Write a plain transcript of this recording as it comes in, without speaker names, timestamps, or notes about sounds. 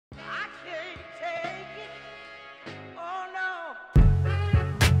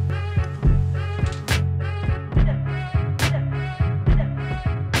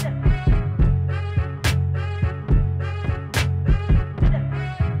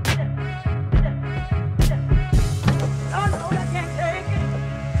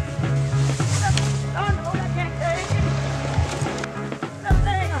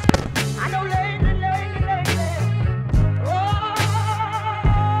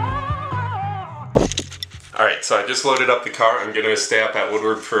Alright, so I just loaded up the car. I'm going to stay up at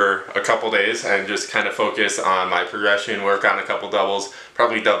Woodward for a couple days and just kind of focus on my progression, work on a couple doubles,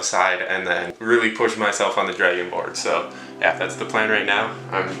 probably dub side, and then really push myself on the Dragan board. So yeah, that's the plan right now.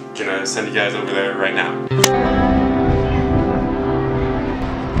 I'm going to send you guys over there right now.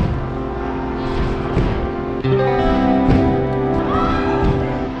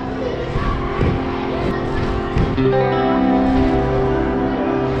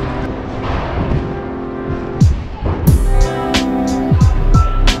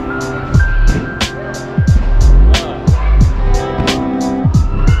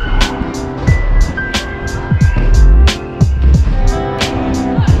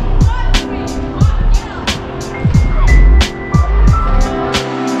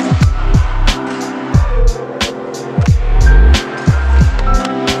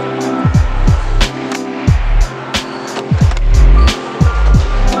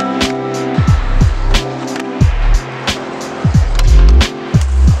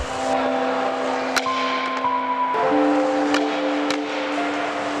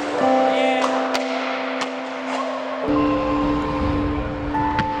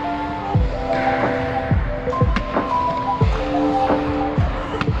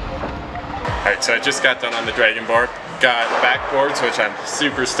 Alright, so I just got done on the Dragan board. Got backboards, which I'm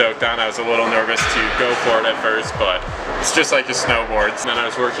super stoked on. I was a little nervous to go for it at first, but it's just like a snowboard. And then I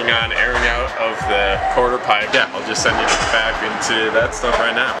was working on airing out of the quarter pipe. Yeah, I'll just send you back into that stuff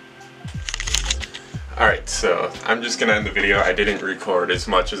right now. Alright, so I'm just gonna end the video. I didn't record as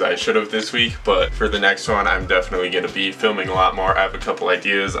much as I should have this week, but for the next one I'm definitely gonna be filming a lot more. I have a couple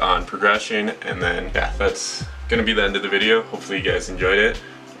ideas on progression, and then yeah, that's gonna be the end of the video. Hopefully you guys enjoyed it.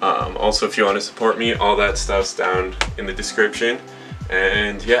 Also, if you want to support me, all that stuff's down in the description.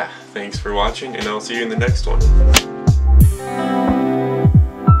 And yeah, thanks for watching, and I'll see you in the next one.